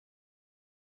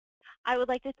I would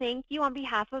like to thank you on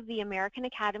behalf of the American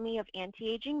Academy of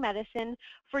Anti-Aging Medicine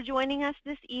for joining us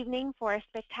this evening for a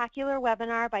spectacular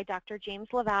webinar by Dr. James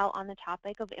LaValle on the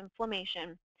topic of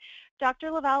inflammation. Dr.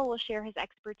 LaValle will share his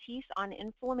expertise on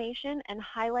inflammation and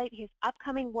highlight his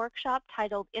upcoming workshop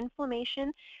titled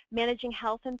Inflammation, Managing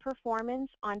Health and Performance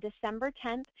on December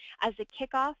 10th as a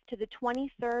kickoff to the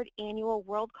 23rd Annual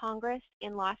World Congress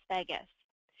in Las Vegas.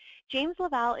 James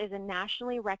LaValle is a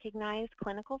nationally recognized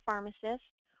clinical pharmacist,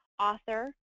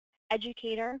 author,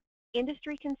 educator,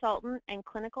 industry consultant, and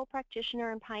clinical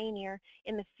practitioner and pioneer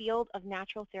in the field of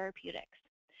natural therapeutics.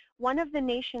 One of the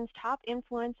nation's top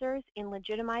influencers in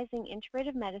legitimizing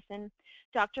integrative medicine,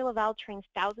 Dr. LaValle trains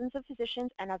thousands of physicians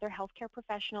and other healthcare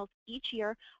professionals each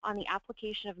year on the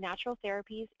application of natural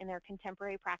therapies in their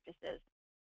contemporary practices.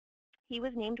 He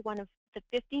was named one of the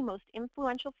 50 most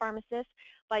influential pharmacists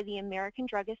by the American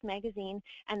Druggist magazine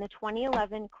and the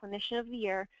 2011 Clinician of the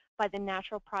Year by the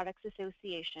Natural Products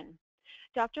Association.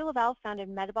 Dr. LaValle founded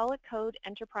Metabolic Code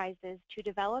Enterprises to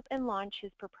develop and launch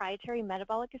his proprietary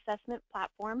metabolic assessment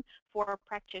platform for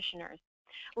practitioners.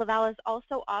 LaValle is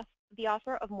also the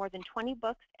author of more than 20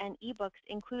 books and ebooks,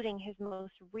 including his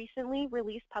most recently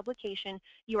released publication,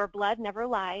 Your Blood Never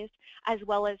Lies, as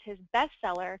well as his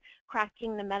bestseller,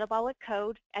 Cracking the Metabolic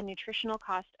Code and Nutritional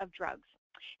Cost of Drugs.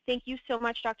 Thank you so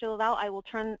much, Dr. LaValle. I will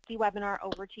turn the webinar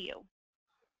over to you.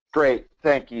 Great,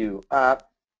 thank you.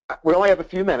 We only have a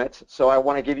few minutes, so I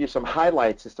want to give you some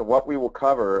highlights as to what we will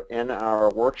cover in our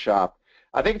workshop.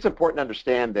 I think it's important to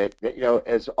understand that,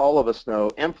 as all of us know,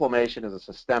 inflammation is a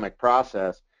systemic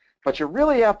process, but you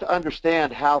really have to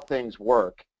understand how things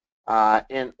work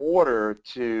in order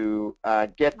to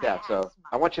get that. So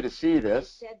I want you to see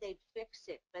this. They said they'd fix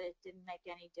it, but it didn't make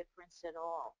any difference at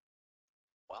all.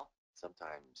 Well,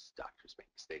 sometimes doctors make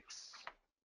mistakes.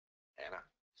 Anna,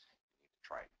 you need to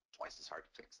try twice as hard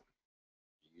to fix them.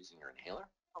 You using your inhaler?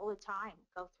 All the time.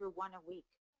 Go through one a week.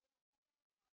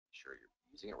 Sure you're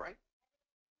using it right?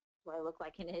 Do I look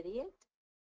like an idiot?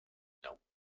 No. Why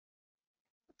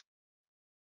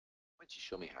don't you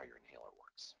show me how your inhaler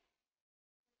works?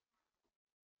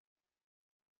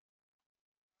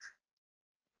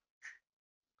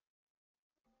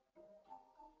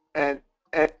 And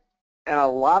a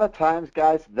lot of times,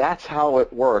 guys, that's how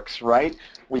it works, right?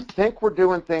 We think we're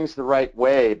doing things the right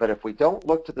way, but if we don't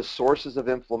look to the sources of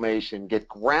inflammation, get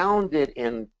grounded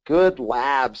in good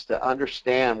labs to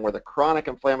understand where the chronic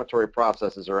inflammatory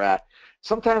processes are at,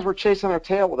 sometimes we're chasing our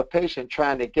tail with a patient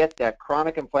trying to get that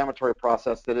chronic inflammatory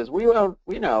process that, as we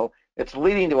know, it's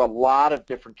leading to a lot of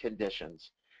different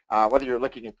conditions. Whether you're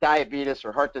looking at diabetes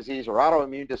or heart disease or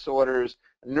autoimmune disorders,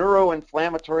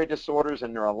 neuroinflammatory disorders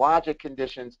and neurologic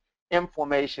conditions,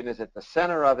 inflammation is at the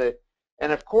center of it.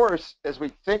 And of course, as we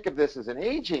think of this as an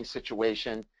aging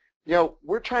situation,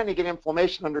 we're trying to get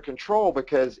inflammation under control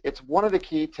because it's one of the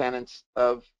key tenets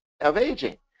of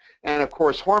aging. And of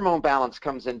course, hormone balance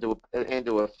comes into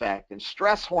effect, and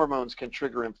stress hormones can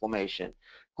trigger inflammation.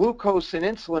 Glucose and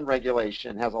insulin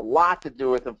regulation has a lot to do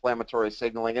with inflammatory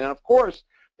signaling. And of course,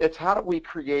 it's how do we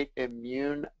create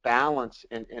immune balance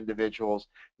in individuals.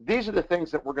 These are the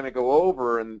things that we're going to go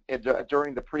over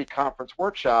during the pre-conference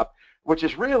workshop, which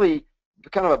is really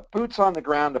kind of a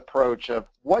boots-on-the-ground approach of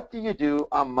what do you do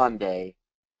on Monday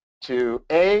to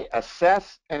A,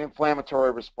 assess an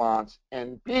inflammatory response,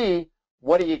 and B,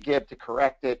 what do you give to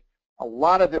correct it. A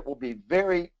lot of it will be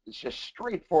just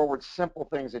straightforward, simple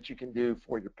things that you can do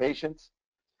for your patients.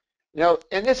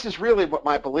 And this is really what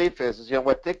my belief is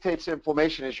what dictates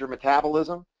inflammation is your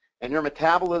metabolism. And your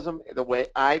metabolism, the way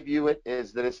I view it,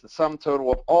 is that it's the sum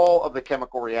total of all of the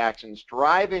chemical reactions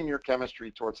driving your chemistry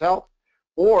towards health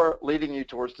or leading you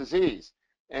towards disease.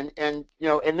 And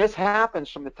this happens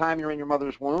from the time you're in your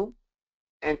mother's womb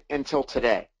until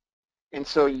today. And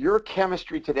so your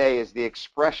chemistry today is the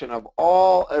expression of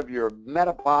all of your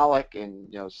metabolic and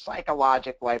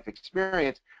psychologic life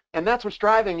experience. And that's what's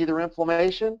driving either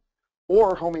inflammation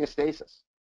or homeostasis.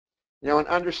 And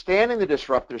understanding the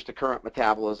disruptors to current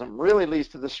metabolism really leads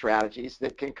to the strategies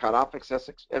that can cut off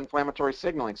excessive inflammatory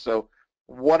signaling. So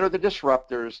what are the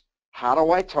disruptors? How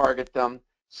do I target them?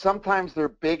 Sometimes they're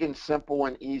big and simple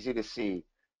and easy to see.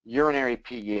 Urinary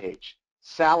pH,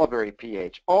 salivary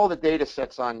pH, all the data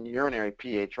sets on urinary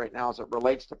pH right now as it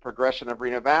relates to progression of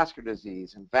renovascular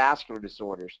disease and vascular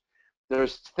disorders.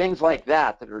 There's things like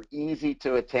that are easy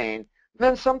to attain. And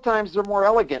then sometimes they're more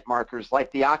elegant markers like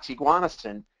the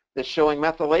oxyguanosine that's showing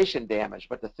methylation damage.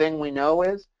 But the thing we know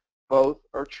is both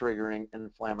are triggering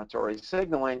inflammatory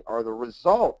signaling or the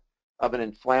result of an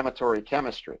inflammatory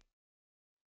chemistry.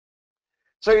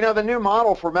 So the new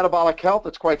model for metabolic health,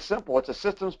 it's quite simple. It's a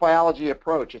systems biology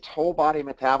approach. It's whole body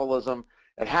metabolism.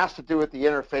 It has to do with the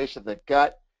interface of the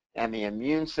gut and the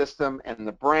immune system and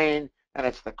the brain, and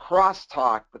it's the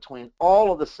crosstalk between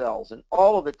all of the cells and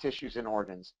all of the tissues and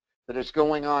organs that is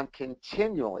going on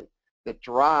continually that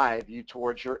drive you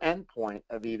towards your endpoint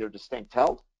of either distinct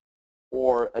health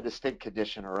or a distinct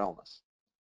condition or illness.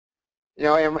 You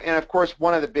know, and of course,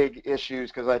 one of the big issues,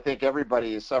 because I think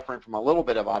everybody is suffering from a little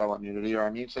bit of autoimmunity, our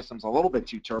immune system's a little bit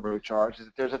too turbocharged, is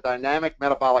that there's a dynamic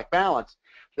metabolic balance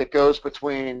that goes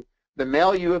between the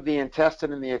milieu of the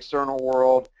intestine and the external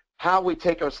world, how we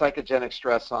take our psychogenic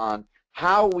stress on,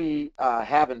 how we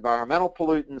have environmental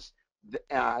pollutants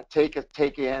take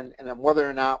in, and then whether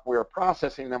or not we're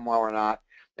processing them well or not.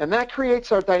 And that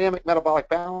creates our dynamic metabolic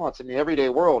balance in the everyday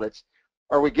world. It's,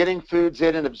 are we getting foods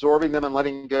in and absorbing them and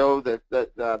letting go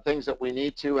the things that we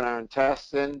need to in our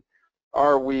intestine?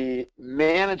 Are we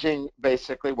managing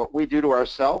basically what we do to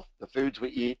ourselves, the foods we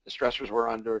eat, the stressors we're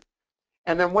under?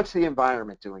 And then what's the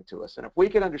environment doing to us? And if we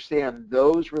can understand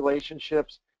those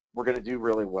relationships, we're going to do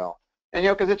really well. And, you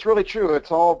know, because it's really true,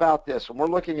 it's all about this. When we're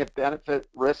looking at benefit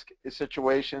risk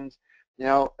situations, you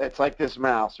know, it's like this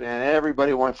mouse, man.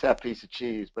 Everybody wants that piece of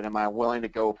cheese, but am I willing to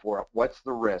go for it? What's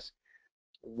the risk?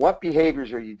 What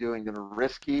behaviors are you doing that are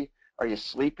risky? Are you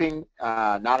sleeping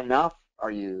not enough? Are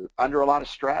you under a lot of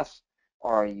stress?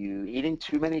 Are you eating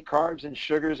too many carbs and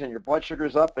sugars and your blood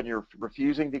sugar's up and you're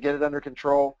refusing to get it under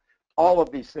control? All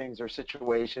of these things are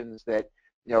situations that,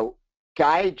 you know,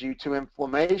 guide you to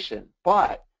inflammation,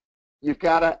 but you've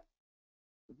got to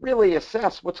really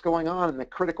assess what's going on in the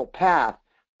critical path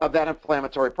of that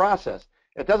inflammatory process.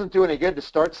 It doesn't do any good to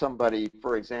start somebody,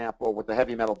 for example, with the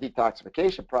heavy metal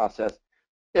detoxification process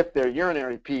if their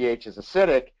urinary pH is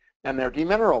acidic and they're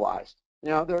demineralized.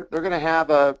 You know, they're going to have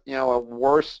a, you know, a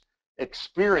worse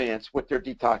experience with their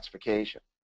detoxification.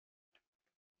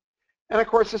 And of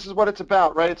course, this is what it's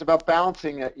about, right? It's about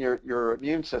balancing your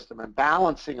immune system and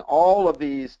balancing all of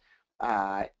these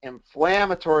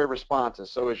inflammatory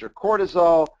responses. So as your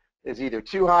cortisol is either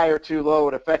too high or too low,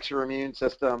 it affects your immune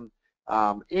system.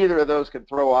 Either of those can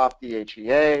throw off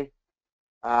DHEA.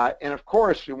 And of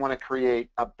course, we want to create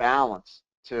a balance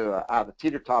to the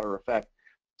teeter-totter effect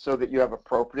so that you have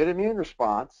appropriate immune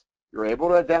response. You're able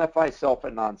to identify self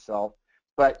and non-self,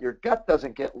 but your gut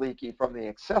doesn't get leaky from the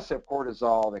excessive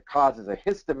cortisol that causes a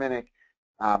histaminic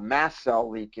mast cell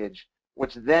leakage,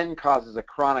 which then causes a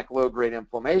chronic low-grade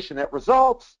inflammation that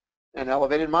results in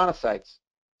elevated monocytes,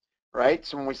 right?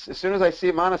 So as soon as I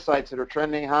see monocytes that are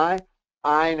trending high,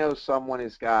 I know someone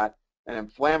has got an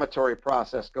inflammatory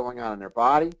process going on in their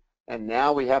body, and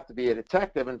now we have to be a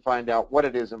detective and find out what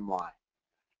it is and why.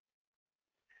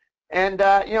 And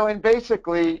you know, and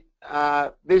basically,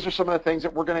 these are some of the things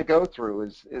that we're going to go through.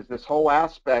 Is this whole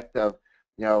aspect of,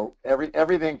 you know,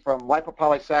 everything from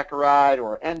lipopolysaccharide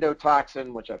or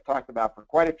endotoxin, which I've talked about for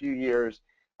quite a few years,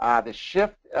 the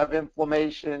shift of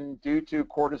inflammation due to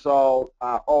cortisol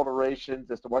alterations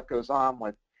as to what goes on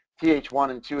with Th1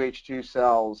 and 2H2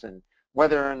 cells, and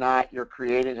whether or not you're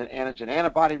creating an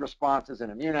antigen-antibody responses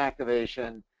and immune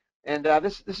activation. And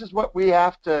this is what we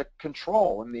have to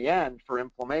control in the end for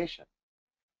inflammation.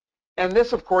 And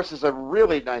this, of course, is a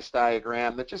really nice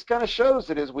diagram that just kind of shows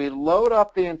that as we load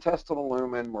up the intestinal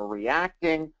lumen, we're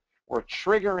reacting, we're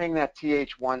triggering that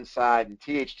Th1 side and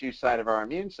Th2 side of our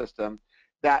immune system,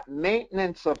 that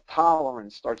maintenance of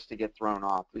tolerance starts to get thrown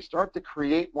off. We start to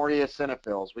create more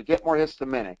eosinophils, we get more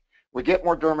histaminic, we get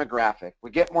more dermographic, we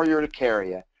get more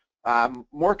urticaria,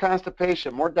 more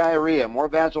constipation, more diarrhea, more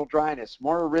vaginal dryness,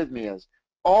 more arrhythmias,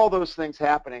 all those things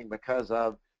happening because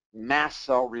of mast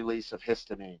cell release of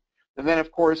histamine. And then,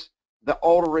 of course, the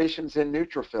alterations in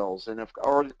neutrophils, and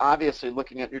obviously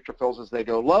looking at neutrophils as they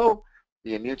go low,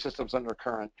 the immune system's under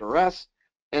current duress,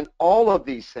 and all of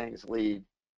these things lead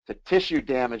to tissue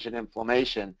damage and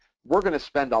inflammation. We're going to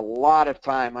spend a lot of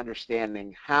time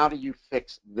understanding how do you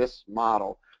fix this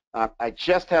model. I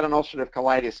just had an ulcerative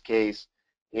colitis case,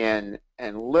 and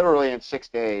literally in 6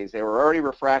 days, they were already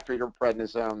refractory to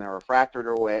prednisone, they were refractory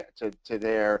to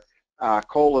their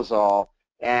colazole,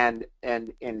 and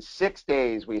in 6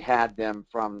 days, we had them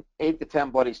from 8 to 10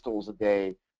 bloody stools a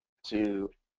day to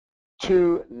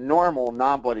 2 normal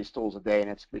non-bloody stools a day,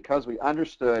 and it's because we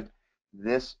understood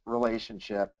this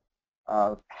relationship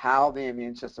of how the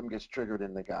immune system gets triggered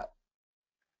in the gut.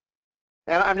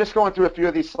 And I'm just going through a few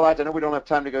of these slides. I know we don't have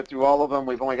time to go through all of them.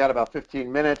 We've only got about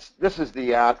 15 minutes. This is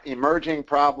the emerging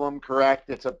problem,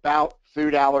 correct? It's about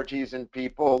food allergies in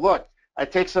people. Look, I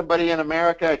take somebody in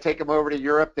America, I take them over to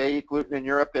Europe, they eat gluten in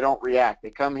Europe, they don't react. They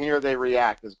come here, they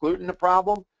react. Is gluten the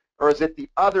problem, or is it the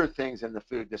other things in the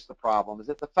food that's the problem? Is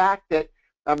it the fact that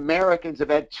Americans have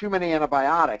had too many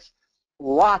antibiotics,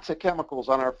 lots of chemicals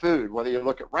on our food, whether you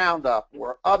look at Roundup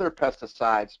or other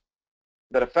pesticides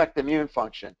that affect immune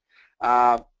function.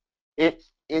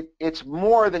 It's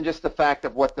more than just the fact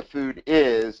of what the food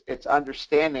is. It's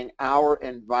understanding our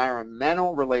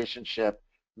environmental relationship,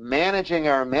 managing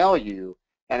our milieu,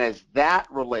 and as that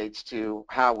relates to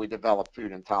how we develop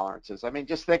food intolerances. I mean,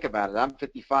 just think about it. I'm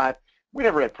 55. We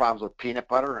never had problems with peanut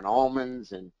butter and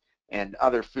almonds and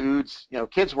other foods. You know,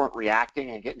 kids weren't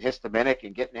reacting and getting histaminic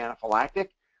and getting anaphylactic.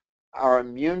 Our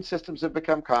immune systems have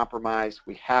become compromised.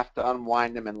 We have to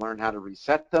unwind them and learn how to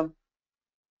reset them.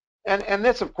 And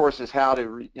this, of course, is how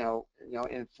to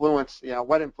influence,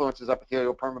 what influences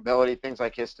epithelial permeability, things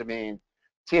like histamine,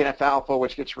 TNF-alpha,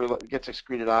 which gets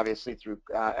excreted obviously through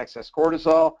excess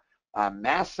cortisol,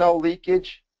 mast cell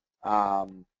leakage,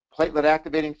 platelet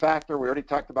activating factor. We already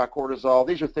talked about cortisol.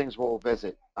 These are things we'll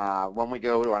visit when we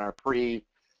go on our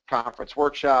pre-conference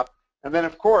workshop. And then,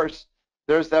 of course,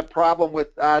 there's that problem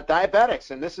with diabetics,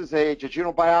 and this is a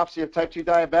jejunal biopsy of type 2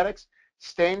 diabetics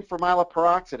stained for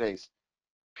myeloperoxidase.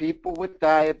 People with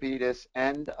diabetes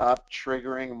end up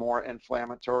triggering more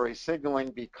inflammatory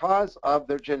signaling because of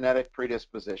their genetic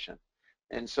predisposition.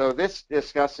 And so this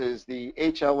discusses the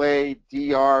HLA,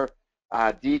 DR,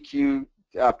 DQ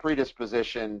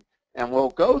predisposition, and we'll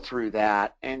go through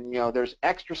that. And there's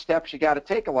extra steps you got to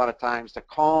take a lot of times to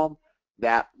calm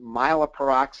that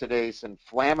myeloperoxidase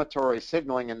inflammatory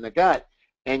signaling in the gut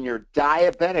and your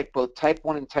diabetic, both type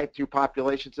 1 and type 2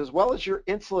 populations, as well as your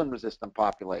insulin-resistant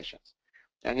populations.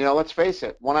 And let's face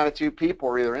it, 1 out of 2 people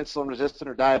are either insulin resistant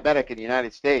or diabetic in the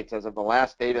United States as of the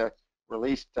last data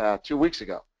released 2 weeks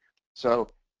ago.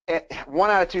 So 1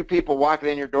 out of 2 people walking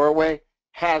in your doorway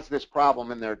has this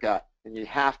problem in their gut, and you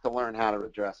have to learn how to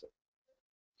address it.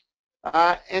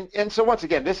 And so once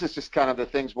again, this is just kind of the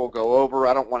things we'll go over.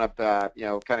 I don't want to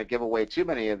kind of give away too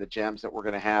many of the gems that we're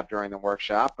going to have during the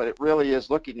workshop, but it really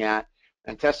is looking at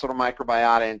intestinal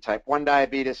microbiota in type 1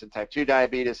 diabetes and type 2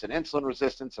 diabetes and insulin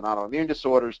resistance and autoimmune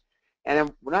disorders.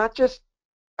 And we're not just,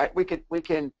 we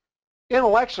can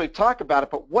intellectually talk about it,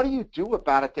 but what do you do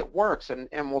about it that works? And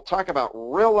we'll talk about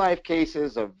real life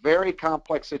cases of very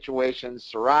complex situations,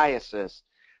 psoriasis,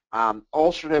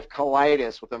 ulcerative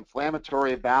colitis with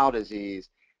inflammatory bowel disease,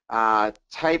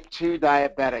 type 2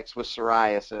 diabetics with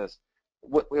psoriasis.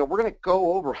 We're going to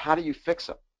go over how do you fix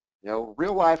them,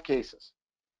 real life cases.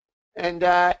 And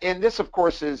this, of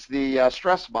course, is the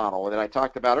stress model that I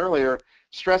talked about earlier.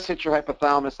 Stress hits your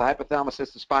hypothalamus, the hypothalamus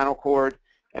hits the spinal cord,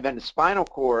 and then the spinal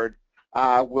cord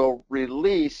will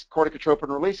release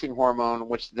corticotropin-releasing hormone,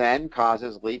 which then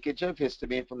causes leakage of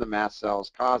histamine from the mast cells,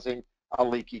 causing a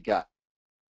leaky gut.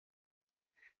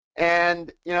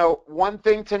 And, one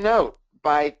thing to note,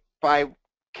 by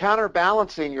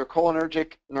counterbalancing your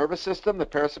cholinergic nervous system, the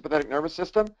parasympathetic nervous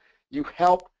system, you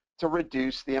help to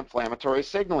reduce the inflammatory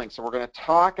signaling. So we're going to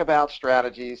talk about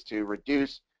strategies to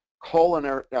reduce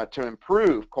to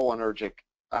improve cholinergic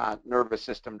nervous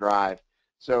system drive.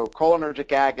 So cholinergic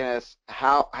agonists,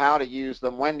 how to use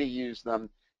them, when to use them,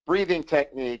 breathing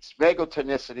techniques,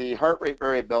 vagotonicity, heart rate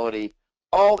variability,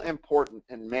 all important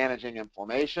in managing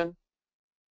inflammation.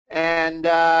 And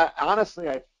honestly,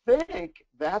 I think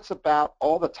that's about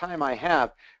all the time I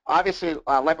have. Obviously,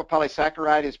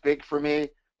 lipopolysaccharide is big for me.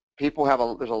 People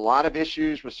there's a lot of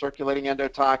issues with circulating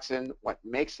endotoxin. What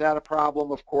makes that a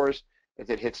problem, of course, is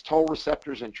it hits toll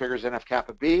receptors and triggers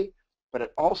NF-kappa B, but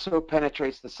it also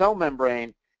penetrates the cell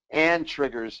membrane and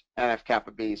triggers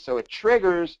NF-kappa B. So it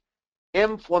triggers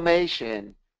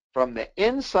inflammation from the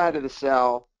inside of the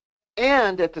cell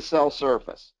and at the cell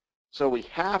surface. So we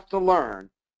have to learn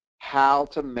how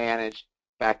to manage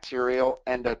bacterial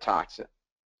endotoxin.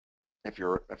 If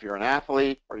you're an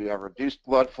athlete or you have reduced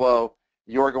blood flow,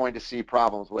 you're going to see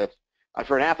problems with, if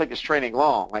you're an athlete that's training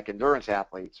long, like endurance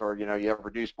athletes, or you have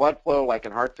reduced blood flow, like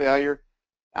in heart failure,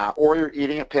 or you're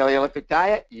eating a Paleolithic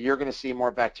diet, you're going to see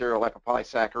more bacterial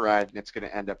lipopolysaccharide, and it's going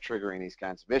to end up triggering these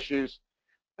kinds of issues.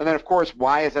 And then, of course,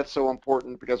 why is that so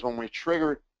important? Because when we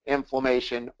trigger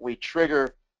inflammation, we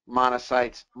trigger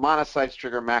monocytes. Monocytes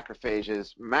trigger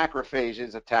macrophages.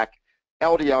 Macrophages attack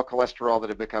LDL cholesterol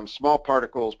that have become small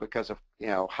particles because of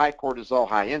high cortisol,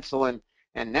 high insulin,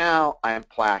 and now I'm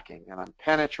plaquing and I'm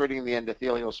penetrating the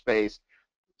endothelial space.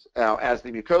 As the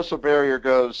mucosal barrier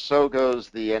goes, so goes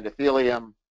the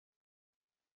endothelium.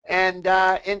 And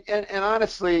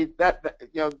honestly,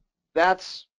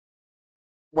 that's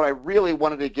what I really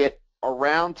wanted to get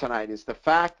around tonight, is the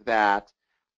fact that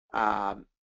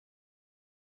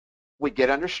we get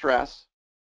under stress,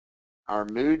 our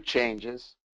mood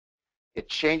changes, it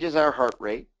changes our heart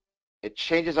rate, it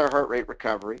changes our heart rate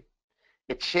recovery,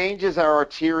 it changes our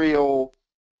arterial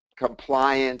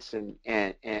compliance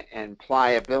and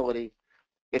pliability.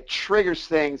 It triggers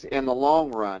things in the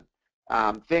long run,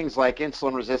 things like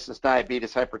insulin resistance,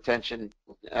 diabetes, hypertension,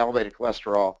 elevated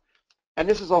cholesterol. And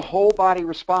this is a whole body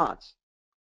response,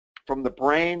 from the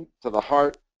brain to the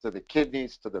heart to the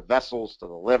kidneys to the vessels to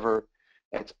the liver.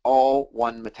 It's all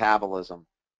one metabolism.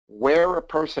 Where a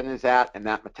person is at in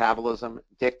that metabolism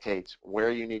dictates where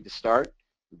you need to start.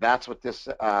 That's what this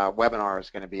webinar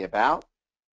is going to be about.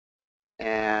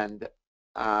 And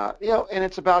and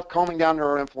it's about calming down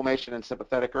neuroinflammation and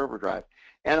sympathetic overdrive.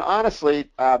 And honestly,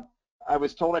 I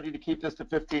was told I need to keep this to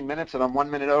 15 minutes, and I'm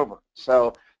 1 minute over.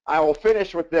 So I will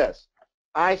finish with this.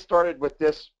 I started with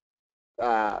this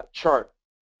chart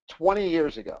 20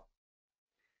 years ago.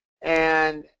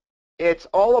 And it's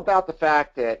all about the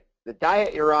fact that the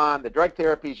diet you're on, the drug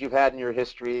therapies you've had in your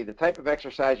history, the type of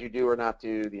exercise you do or not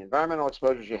do, the environmental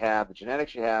exposures you have, the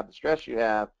genetics you have, the stress you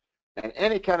have, and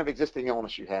any kind of existing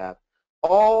illness you have,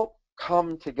 all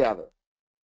come together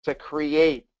to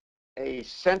create a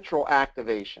central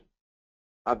activation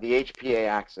of the HPA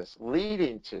axis,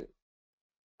 leading to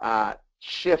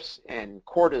shifts in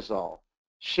cortisol,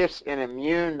 shifts in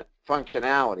immune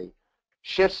functionality,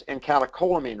 shifts in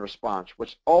catecholamine response,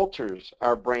 which alters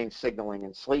our brain signaling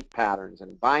and sleep patterns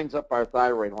and binds up our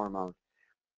thyroid hormone.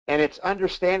 And it's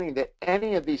understanding that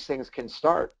any of these things can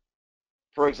start.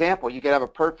 For example, you could have a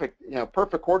perfect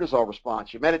cortisol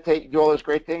response. You meditate, you do all those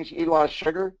great things, you eat a lot of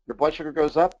sugar, your blood sugar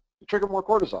goes up, you trigger more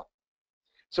cortisol.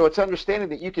 So it's understanding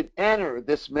that you can enter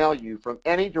this milieu from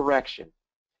any direction.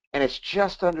 And it's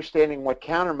just understanding what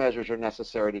countermeasures are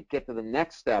necessary to get to the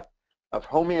next step of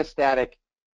homeostatic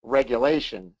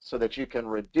regulation so that you can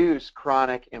reduce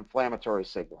chronic inflammatory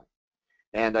signaling.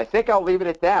 And I think I'll leave it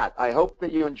at that. I hope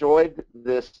that you enjoyed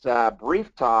this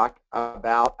brief talk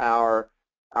about our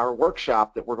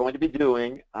workshop that we're going to be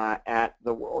doing at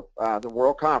the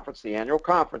World Conference, the annual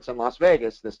conference in Las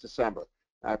Vegas this December.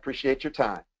 I appreciate your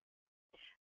time.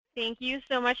 Thank you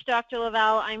so much, Dr.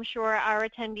 LaValle. I'm sure our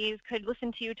attendees could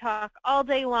listen to you talk all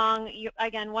day long.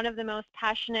 Again, one of the most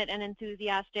passionate and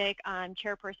enthusiastic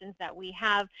chairpersons that we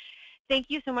have. Thank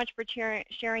you so much for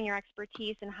sharing your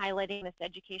expertise and highlighting this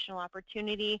educational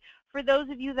opportunity. For those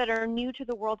of you that are new to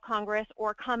the World Congress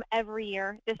or come every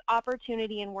year, this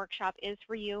opportunity and workshop is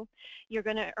for you. You're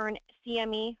going to earn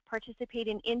CME, participate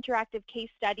in interactive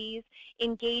case studies,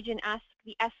 engage in Ask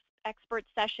the Expert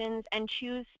sessions, and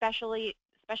choose specialty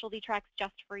tracks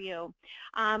just for you.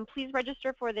 Please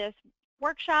register for this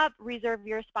workshop. Reserve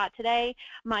your spot today.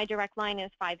 My direct line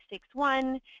is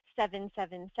 561-777-6807.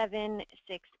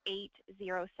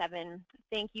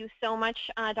 Thank you so much,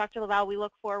 Dr. LaValle. We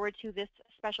look forward to this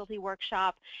specialty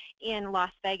workshop in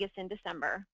Las Vegas in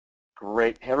December.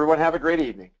 Great. Everyone have a great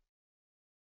evening.